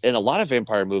is in a lot of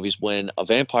vampire movies, when a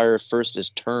vampire first is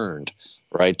turned,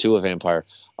 right, to a vampire,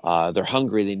 they're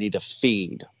hungry, they need to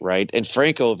feed, right? And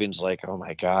Franco Ocean's like, oh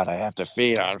my God, I have to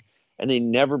feed on, and they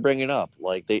never bring it up.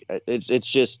 Like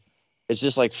it's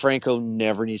just like Franco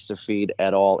never needs to feed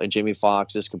at all, and Jamie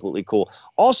Foxx is completely cool.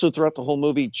 Also, throughout the whole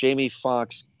movie, Jamie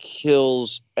Foxx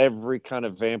kills every kind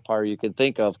of vampire you can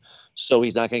think of, so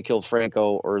he's not going to kill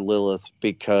Franco or Lilith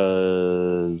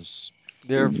because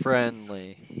They're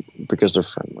friendly. they're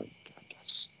friendly.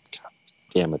 God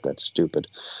damn it, that's stupid.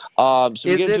 So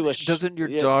we Is get it? into Doesn't your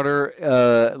yeah, daughter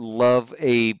love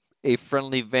a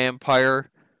friendly vampire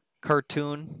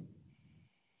cartoon?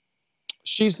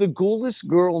 she's the coolest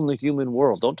girl in the human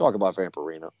world. Don't talk about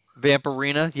Vampirina.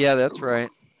 Vampirina? Yeah, that's right.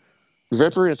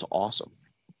 Vampirina's awesome.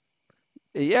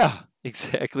 Yeah,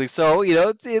 exactly. So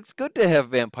it's good to have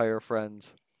vampire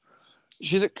friends.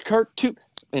 She's a cartoon.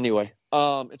 Anyway,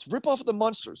 it's rip off of the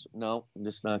Munsters. No, I'm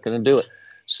just not gonna do it.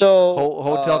 So,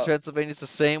 Hotel Transylvania's the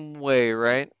same way,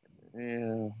 right?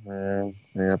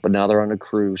 yeah, but now they're on a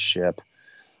cruise ship.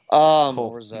 Oh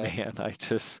Where's that? man,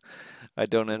 I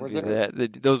don't Were envy there?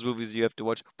 that. Those movies you have to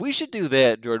watch. We should do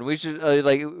that, Jordan. We should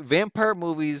like vampire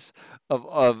movies of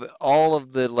all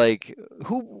of the like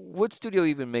what studio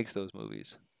even makes those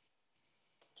movies?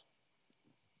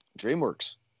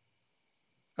 DreamWorks,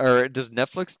 Or does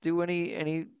Netflix do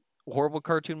any horrible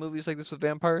cartoon movies like this with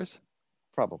vampires?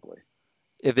 probably.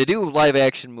 If they do live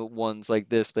action ones like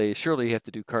this, they surely have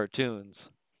to do cartoons.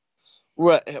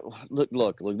 Right.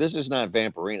 Look. This is not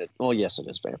Vampirina. Oh, yes, it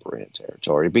is Vampirina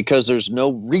territory because there's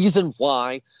no reason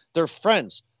why they're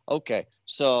friends. Okay,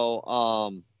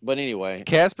 so but anyway,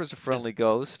 Casper's a friendly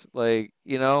ghost. Like,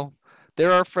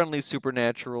 there are friendly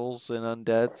supernaturals and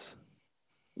undeads.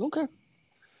 okay.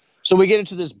 So we get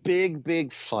into this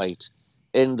big fight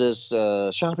in this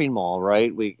shopping mall,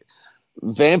 right?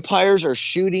 Vampires are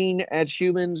shooting at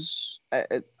humans.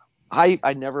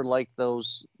 I never liked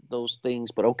those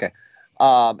things, but okay.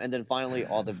 And then finally,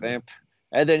 all the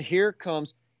and then here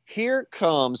comes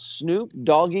Snoop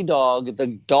Doggy Dogg, the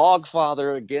dog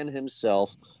father again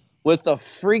himself, with a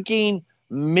freaking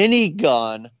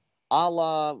minigun, a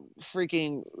la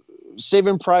freaking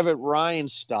Saving Private Ryan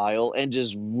style, and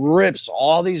just rips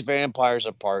all these vampires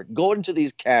apart. Go into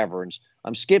these caverns.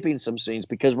 I'm skipping some scenes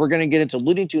because we're going to get into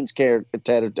Looney Tunes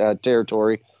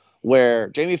territory, where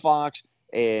Jamie Foxx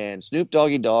and Snoop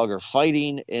Doggy Dogg are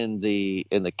fighting in the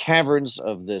caverns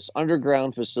of this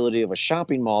underground facility of a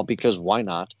shopping mall because why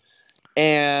not?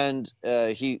 And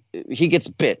he gets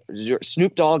bit.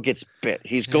 Snoop Dogg gets bit.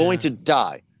 He's going to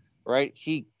die, right?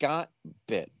 He got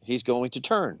bit. He's going to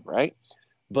turn, right?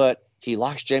 but he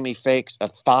locks Jamie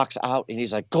Foxx out, and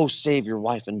he's like, "Go save your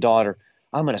wife and daughter.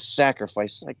 I'm gonna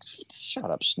sacrifice." Like,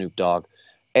 shut up, Snoop Dogg.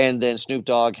 And then Snoop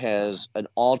Dogg has an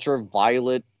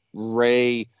ultraviolet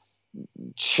ray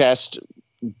chest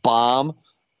bomb,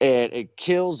 and it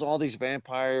kills all these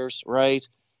vampires. Right?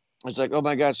 It's like, oh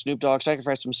my God, Snoop Dogg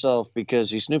sacrificed himself because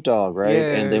he's Snoop Dogg, right?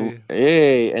 And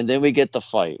then we get the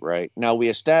fight, right? Now we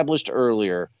established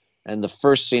earlier in the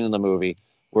first scene in the movie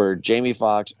where Jamie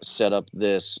Foxx set up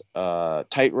this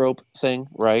tightrope thing,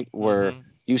 right? Where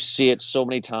you see it so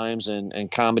many times in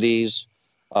comedies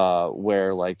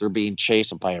where like they're being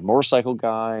chased by a motorcycle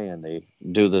guy and they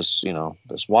do this,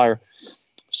 this wire.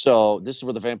 So this is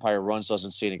where the vampire runs,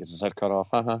 doesn't see it, and gets his head cut off.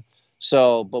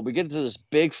 So, but we get into this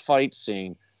big fight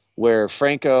scene where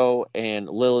Franco and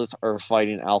Lilith are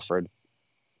fighting Alfred.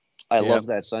 I love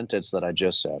that sentence that I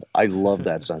just said. I love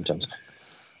that sentence.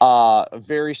 A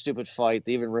very stupid fight.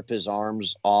 They even rip his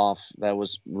arms off. That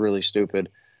was really stupid.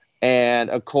 And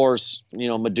of course,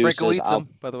 Medusa's Franco eats him,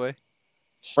 by the way.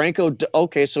 Franco,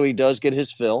 okay, so he does get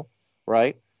his fill,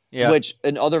 right? Yeah. Which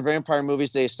in other vampire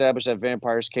movies, they establish that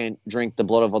vampires can't drink the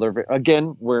blood of other.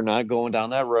 Again, we're not going down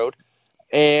that road.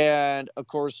 And of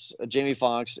course, Jamie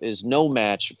Foxx is no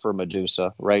match for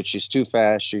Medusa, right? She's too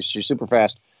fast. She's super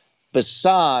fast.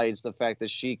 Besides the fact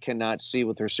that she cannot see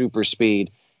with her super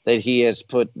speed, that he has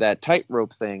put that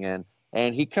tightrope thing in,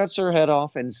 and he cuts her head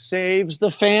off and saves the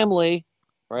family,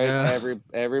 right? Yeah.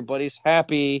 Everybody's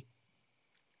happy.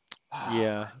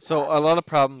 Yeah. So a lot of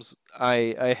problems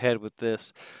I had with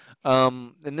this.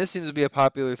 And this seems to be a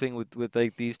popular thing with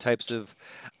like these types of,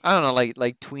 I don't know,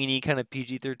 like tweeny kind of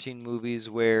PG-13 movies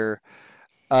where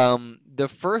the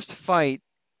first fight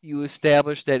you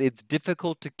establish that it's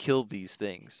difficult to kill these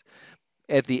things.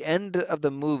 At the end of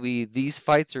the movie, these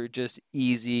fights are just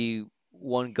easy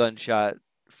one gunshot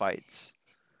fights.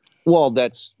 Well,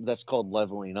 that's called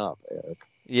leveling up, Eric.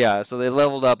 Yeah, so they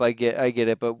leveled up. I get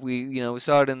it, but we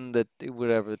saw it in the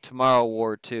Tomorrow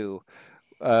War 2.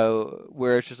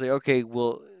 Where it's just like, okay,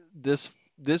 well, this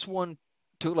one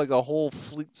took like a whole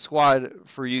fleet squad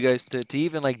for you guys to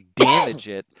even like damage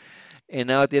it, and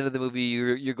now at the end of the movie,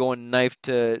 you're going knife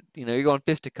to, you're going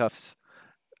fisticuffs,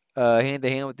 hand to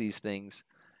hand with these things,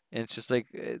 and it's just like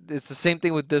it's the same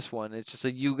thing with this one. It's just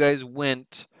like you guys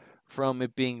went from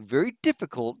it being very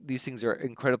difficult. These things are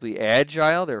incredibly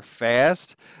agile. They're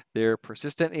fast. They're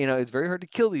persistent. It's very hard to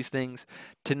kill these things.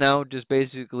 To now just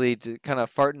basically to kind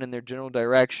of farting in their general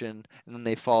direction, and then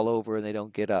they fall over and they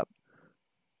don't get up.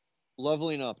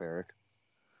 Leveling up, Eric.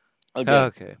 Again.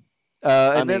 Okay.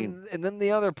 And then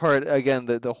the other part again,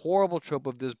 the horrible trope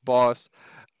of this boss,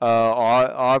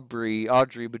 Audrey,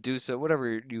 Medusa,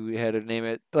 whatever you had to name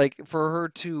it, like for her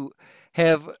to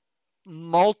have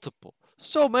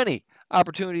so many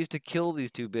opportunities to kill these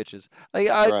two bitches. Like,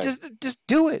 Right. just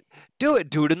do it. Do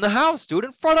it in the house. Do it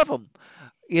in front of them.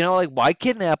 Like, why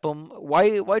kidnap them?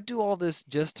 Why do all this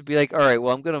just to be like, all right,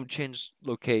 well, I'm gonna change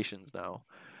locations now.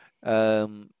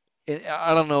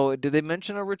 I don't know. Did they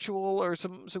mention a ritual or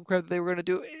some crap that they were gonna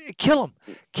do? Kill them.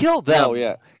 Kill them. Oh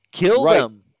yeah. Kill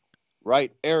them.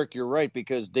 Right, Eric, you're right,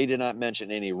 because they did not mention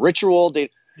any ritual.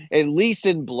 At least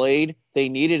in Blade, they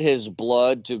needed his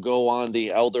blood to go on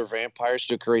the elder vampires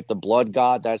to create the blood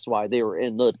god. That's why they were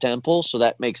in the temple. So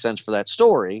that makes sense for that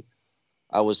story.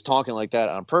 I was talking like that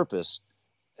on purpose.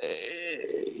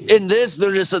 In this,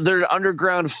 they're an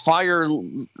underground fire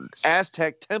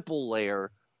Aztec temple layer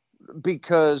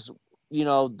because,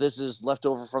 this is left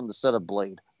over from the set of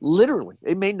Blade. Literally,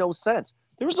 it made no sense.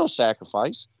 There was no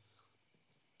sacrifice.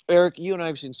 Eric, you and I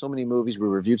have seen so many movies. We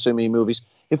reviewed so many movies.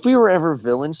 If we were ever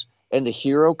villains and the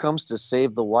hero comes to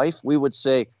save the wife, we would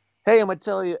say, hey, I'm going to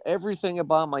tell you everything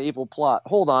about my evil plot.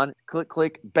 Hold on. Click,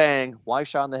 click, bang. Wife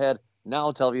shot in the head. Now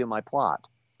I'll tell you my plot.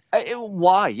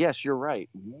 Why? Yes, you're right.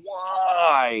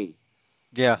 Why?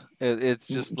 Yeah, it's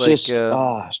just like...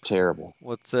 it's terrible.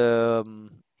 What's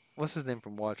his name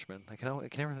from Watchmen? I can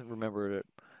never remember it.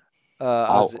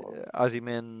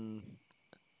 Ozyman...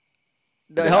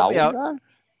 No, help me out. Guy?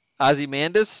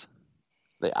 Ozymandias?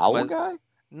 The owl guy?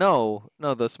 No,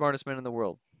 the smartest man in the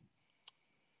world.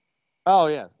 Oh,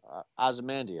 yeah.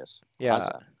 Ozymandias. Yeah.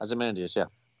 Ozymandias, yeah.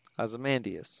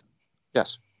 Ozymandias.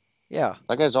 Yes. Yeah.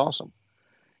 That guy's awesome.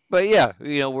 But yeah,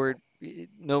 we're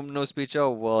no speech. Oh,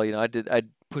 well, I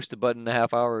pushed the button a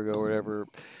half hour ago or whatever.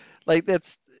 Like,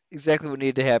 that's exactly what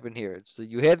needed to happen here. So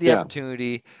you had the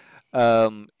opportunity.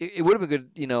 It would have been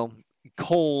good,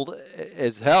 cold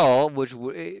as hell, which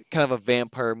kind of a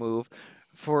vampire move,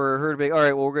 for her to be, all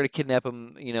right, well, we're going to kidnap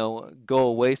him, go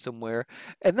away somewhere,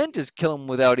 and then just kill him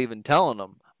without even telling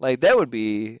him. Like, that would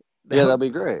be... that'd be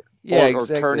great. Yeah, or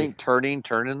exactly.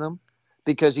 turning them.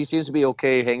 because he seems to be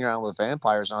okay hanging around with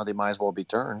vampires now. They might as well be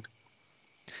turned.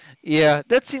 Yeah,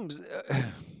 that seems.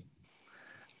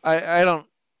 I don't.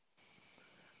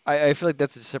 I feel like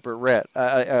that's a separate rat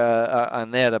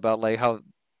on that about like how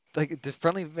like the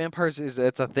friendly vampires is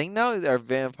that's a thing now. Are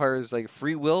vampires like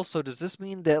free will? So does this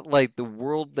mean that like the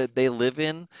world that they live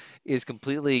in is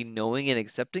completely knowing and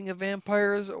accepting of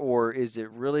vampires, or is it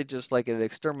really just like an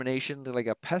extermination, like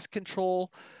a pest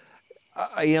control?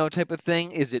 Type of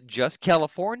thing? Is it just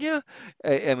California?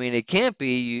 I mean, it can't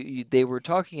be. They were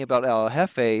talking about El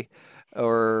Jefe,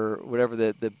 or whatever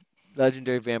the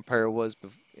legendary vampire was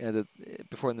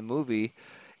before in the movie.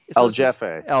 So El it's just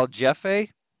Jefe. El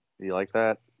Jefe. You like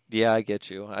that? Yeah, I get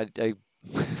you. I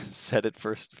said it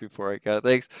first before I got it.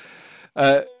 Thanks.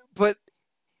 But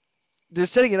they're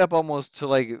setting it up almost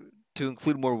to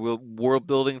include more world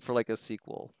building for like a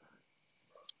sequel.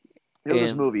 You know what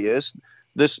this And movie is?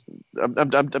 This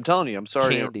I'm telling you, I'm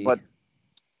sorry, Candy. but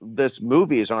this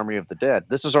movie is Army of the Dead.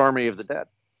 This is Army of the Dead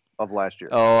of last year.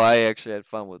 Oh, I actually had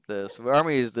fun with this.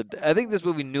 I think this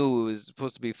movie knew it was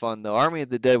supposed to be fun though. Army of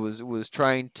the Dead was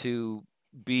trying to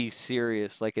be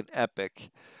serious, like an epic,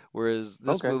 whereas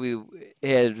this Okay. movie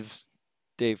had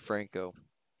Dave Franco.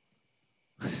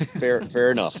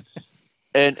 Fair enough.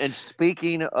 And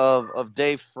speaking of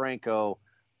Dave Franco,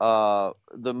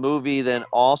 the movie then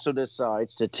also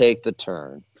decides to take the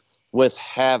turn with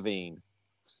having.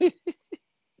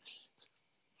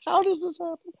 How does this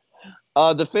happen?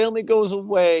 The family goes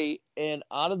away, and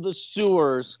out of the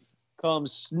sewers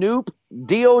comes Snoop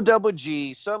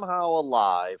D-O-double-G, somehow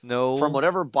alive No from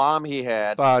whatever bomb he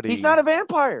had. body. He's not a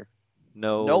vampire.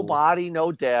 No No body,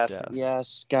 no death. death.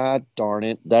 Yes, God darn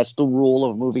it. That's the rule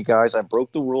of movie guys. I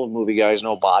broke the rule of movie guys.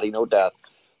 No body, no death.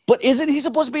 But isn't he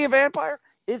supposed to be a vampire?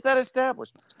 Is that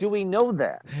established? Do we know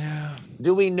that? Yeah.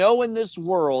 Do we know in this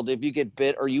world if you get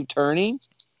bit, are you turning?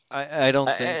 I don't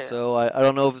think so. I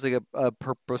don't know if it's like a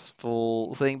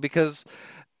purposeful thing because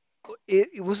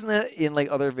it wasn't that in like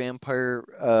other vampire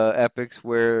epics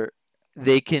where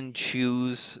they can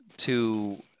choose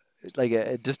to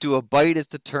like just do a bite is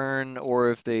the turn, or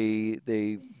if they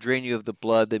drain you of the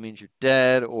blood, that means you're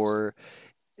dead, or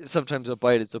sometimes a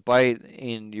bite is a bite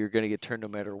and you're gonna get turned no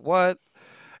matter what.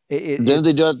 Didn't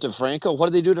they do it It's to Franco? What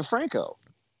did they do to Franco?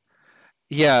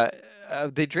 yeah,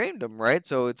 they drained him, right?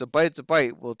 So it's a bite, it's a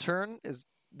bite. Will turn is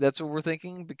that's what we're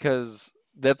thinking because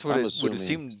that's what I'm it would have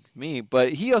assuming. seemed to me.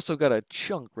 But he also got a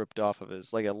chunk ripped off of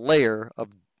his, like a layer of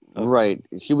Right.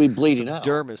 He'll be bleeding some out.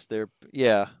 dermis there.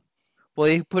 Yeah. Well,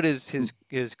 he put his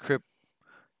crypt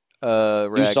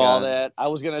rag You saw on. that? I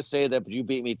was going to say that, but you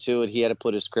beat me to it. He had to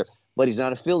put his script. But he's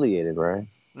not affiliated, right?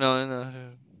 No,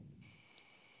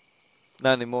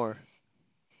 not anymore.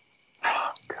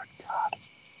 Good God.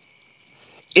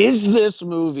 Is this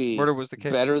movie Murder was the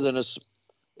case. better than a...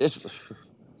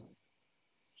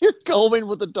 You're going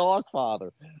with the dog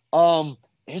father.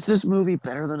 Is this movie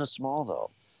better than a Small,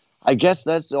 though? I guess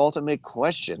that's the ultimate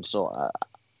question. So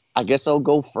I guess I'll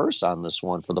go first on this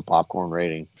one for the popcorn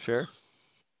rating. Sure.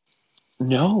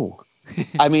 No.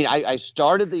 I mean, I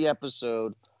started the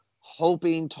episode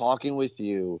hoping, talking with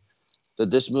you,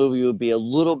 that this movie would be a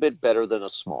little bit better than a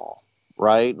Small,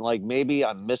 right? Like maybe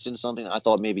I'm missing something. I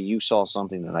thought maybe you saw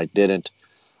something that I didn't.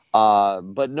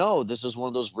 But no, this is one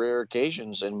of those rare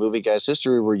occasions in movie guys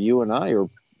history where you and I are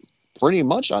pretty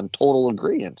much on total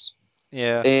agreement.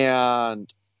 Yeah.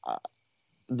 And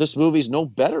this movie's no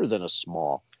better than a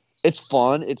Small. It's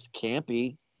fun. It's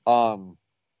campy. I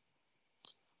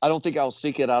don't think I'll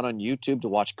seek it out on YouTube to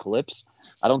watch clips.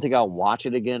 I don't think I'll watch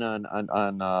it again on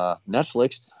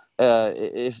Netflix.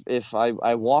 If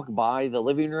I walk by the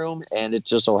living room and it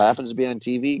just so happens to be on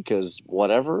TV because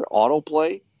whatever,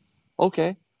 autoplay,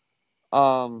 okay.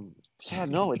 Yeah,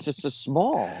 no, it's just a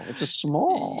Small. It's a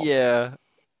Small. Yeah.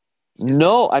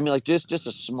 No, I mean like just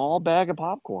a small bag of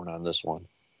popcorn on this one.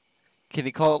 Can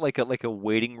you call it like a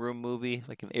waiting room movie,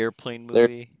 like an airplane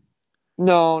movie?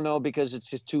 No, because it's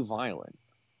just too violent.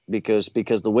 Because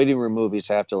the waiting room movies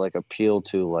have to like appeal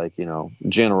to like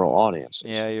general audiences.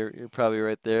 Yeah, you're probably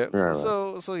right there. Right.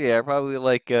 So yeah, probably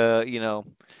like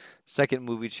second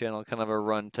movie channel kind of a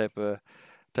run type of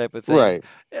thing. Right.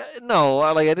 No,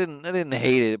 I didn't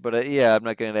hate it, but yeah, I'm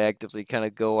not going to actively kind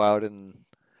of go out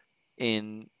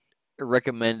and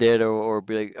recommend it or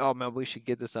be like, oh man, we should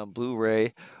get this on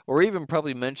Blu-ray, or even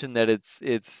probably mention that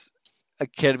it's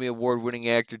Academy Award winning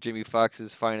actor Jamie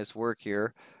Foxx's finest work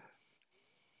here.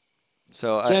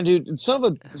 So yeah, dude, Son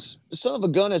of a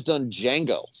Gun has done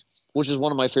Django, which is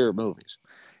one of my favorite movies.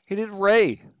 He did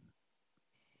Ray.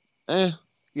 You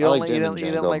don't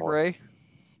like more. Ray?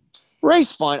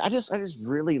 Ray's fine. I just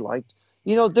really liked.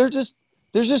 They're just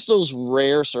there's just those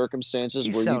rare circumstances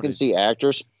He where you can sounded see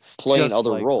actors playing just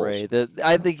other like roles. Ray.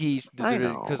 I think he I deserved it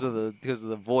know. because of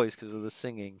the voice, because of the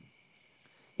singing.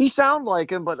 He sound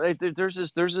like him, but there's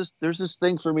this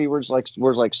thing for me where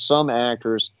like some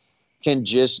actors can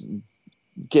just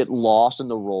get lost in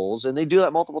the roles, and they do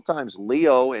that multiple times.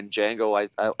 Leo and Django,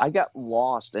 I got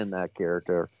lost in that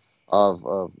character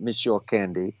of Monsieur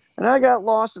Candy, and I got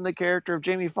lost in the character of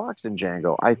Jamie Foxx in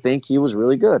Django. I think he was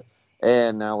really good,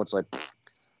 and now it's like,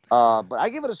 but I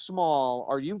give it a small.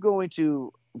 Are you going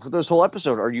to for this whole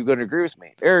episode? Are you going to agree with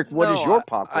me, Eric? What is No, your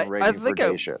popcorn I rating for think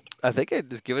Day Shift? I think I'd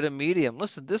just give it a medium.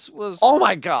 Listen, this was Oh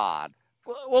my God!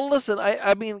 well. Listen,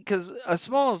 I mean, because a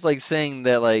small is like saying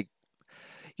that like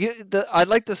I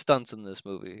like the stunts in this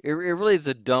movie. It really is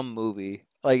a dumb movie.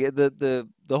 Like the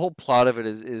whole plot of it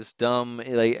is dumb.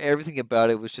 Like everything about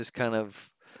it was just kind of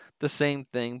the same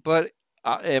thing. But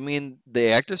I mean, the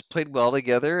actors played well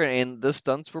together, and the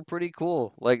stunts were pretty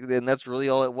cool. Like, and that's really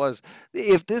all it was.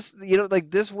 If this,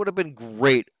 like this would have been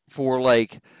great for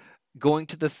like going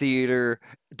to the theater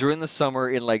during the summer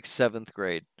in like seventh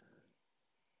grade.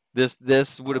 This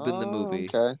would have been the Oh, movie.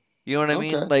 okay, You know what I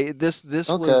mean? okay, Like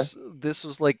okay, this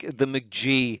was like the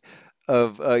McG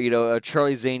of a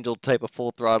Charlie's Angel type of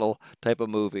Full Throttle type of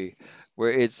movie,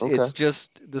 where okay. it's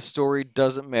just the story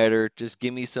doesn't matter. Just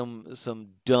give me some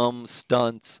dumb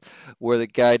stunts where the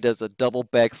guy does a double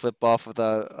backflip off of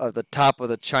the top of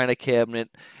the china cabinet,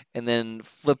 and then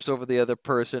flips over the other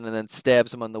person, and then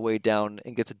stabs him on the way down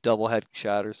and gets a double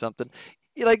headshot or something.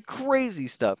 Like crazy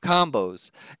stuff,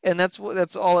 combos, and that's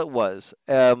all it was.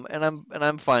 And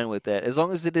I'm fine with that as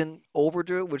long as they didn't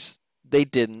overdo it, which they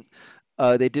didn't.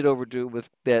 They did overdo it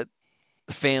with that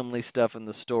family stuff in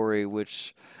the story,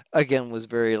 which again was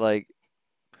very like,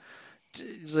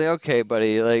 it's like okay,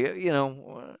 buddy, like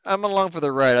I'm along for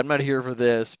the ride. I'm not here for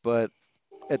this, but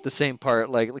at the same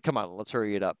part, like come on, let's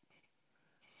hurry it up.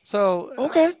 So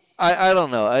Okay. I don't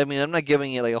know. I mean, I'm not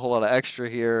giving it like a whole lot of extra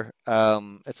here.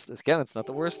 It's not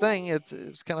the worst thing.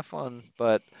 It's kind of fun,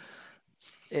 but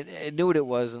it knew what it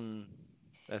was, and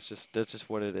that's just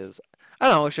what it is. I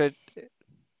don't know. Should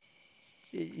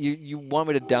you want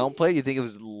me to downplay? You think it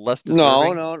was less No,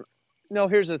 deserving? no, no.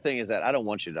 Here's the thing: is that I don't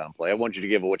want you to downplay. I want you to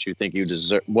give it what you think you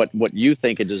deserve, what you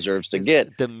think it deserves to It's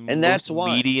get, the and most that's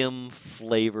why. medium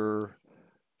flavor.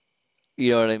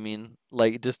 You know what I mean?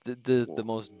 Like just the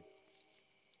most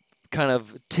kind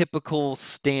of typical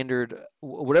standard,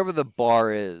 whatever the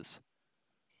bar is.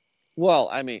 Well,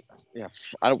 I mean, yeah.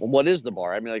 I don't. What is the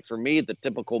bar? I mean, like for me, the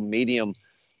typical medium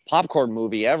popcorn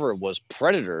movie ever was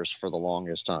Predators for the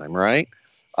longest time, right?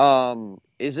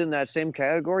 Is in that same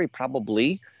category,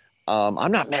 probably.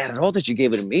 I'm not mad at all that you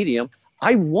gave it a medium.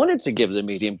 I wanted to give it a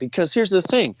medium because here's the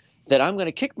thing that I'm going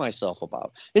to kick myself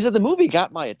about is that the movie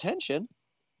got my attention,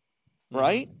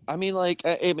 right? Mhm. I mean, like,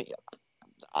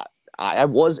 I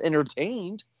was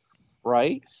entertained,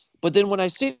 right? But then when I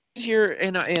sit here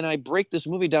and I break this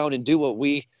movie down and do what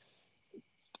we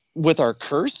with our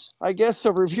curse, I guess,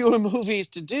 of reviewing movies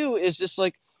to do is just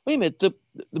like, wait a minute, the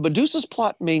Medusa's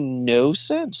plot made no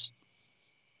sense.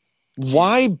 She,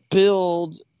 Why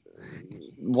build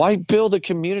a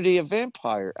community of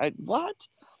vampire? What?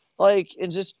 Like,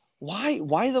 and just why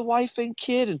the wife and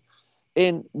kid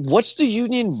and what's the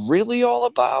union really all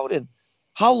about and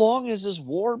how long has this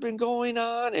war been going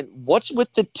on and what's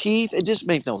with the teeth? It just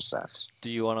makes no sense. do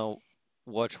you want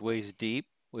to watch Waist Deep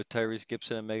with Tyrese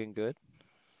Gibson and Megan Good?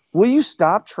 Will you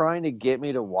stop trying to get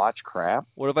me to watch crap?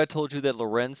 What if I told you that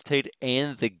Lorenz Tate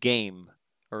and The Game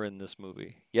are in this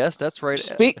movie? Yes, that's right.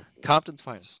 Compton's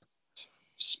finest.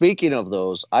 Speaking of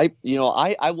those, I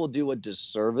will do a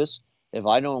disservice if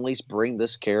I don't at least bring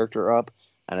this character up,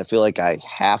 and I feel like I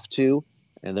have to,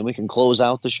 and then we can close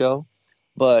out the show.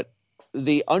 But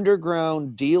the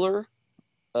underground dealer,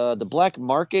 the black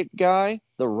market guy,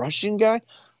 the Russian guy,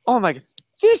 oh my god,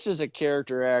 this is a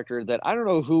character actor that I don't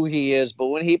know who he is, but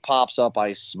when he pops up,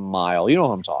 I smile. You know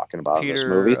what I'm talking about in this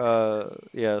Peter, movie.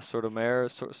 yeah, Stormare.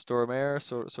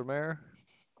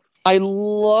 I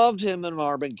loved him in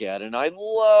Armageddon. I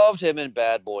loved him in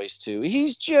Bad Boys 2.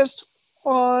 He's just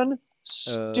fun,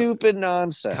 stupid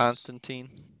nonsense. Constantine.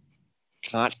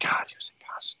 God, he was in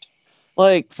Constantine.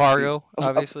 Like Fargo,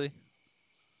 obviously.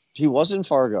 He was in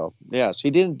Fargo. Yes,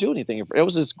 he didn't do anything. It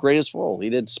was his greatest role.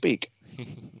 He didn't speak.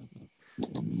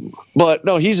 But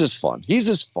no, he's just fun. He's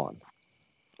just fun.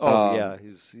 Oh yeah,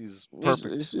 he's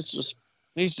perfect.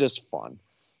 He's just fun.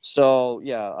 So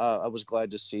yeah, I was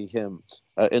glad to see him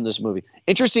in this movie.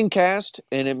 Interesting cast,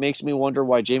 and it makes me wonder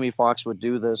why Jamie Foxx would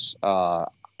do this. I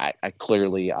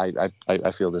clearly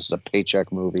I feel this is a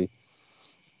paycheck movie,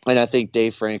 and I think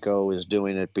Dave Franco is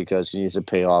doing it because he needs to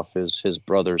pay off his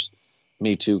brother's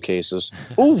Me Too cases.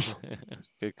 Oof.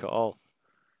 Good call.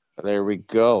 There we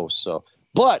go. So,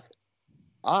 but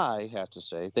I have to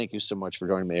say thank you so much for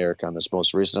joining me, Eric, on this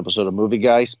most recent episode of Movie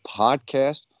Guys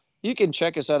Podcast. You can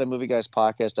check us out at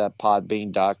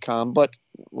movieguyspodcast.podbean.com. But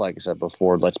like I said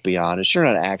before, let's be honest, you're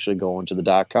not actually going to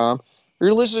the .com.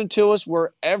 You're listening to us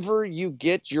wherever you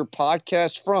get your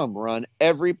podcast from. We're on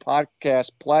every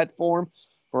podcast platform.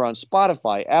 We're on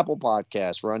Spotify, Apple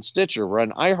Podcasts. We're on Stitcher. We're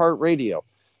on iHeartRadio,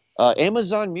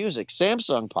 Amazon Music,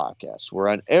 Samsung Podcasts. We're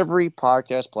on every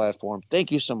podcast platform.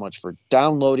 Thank you so much for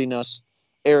downloading us.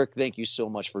 Eric, thank you so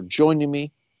much for joining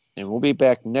me. And we'll be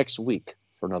back next week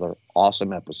for another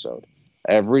awesome episode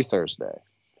every Thursday.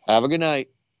 Have a good night.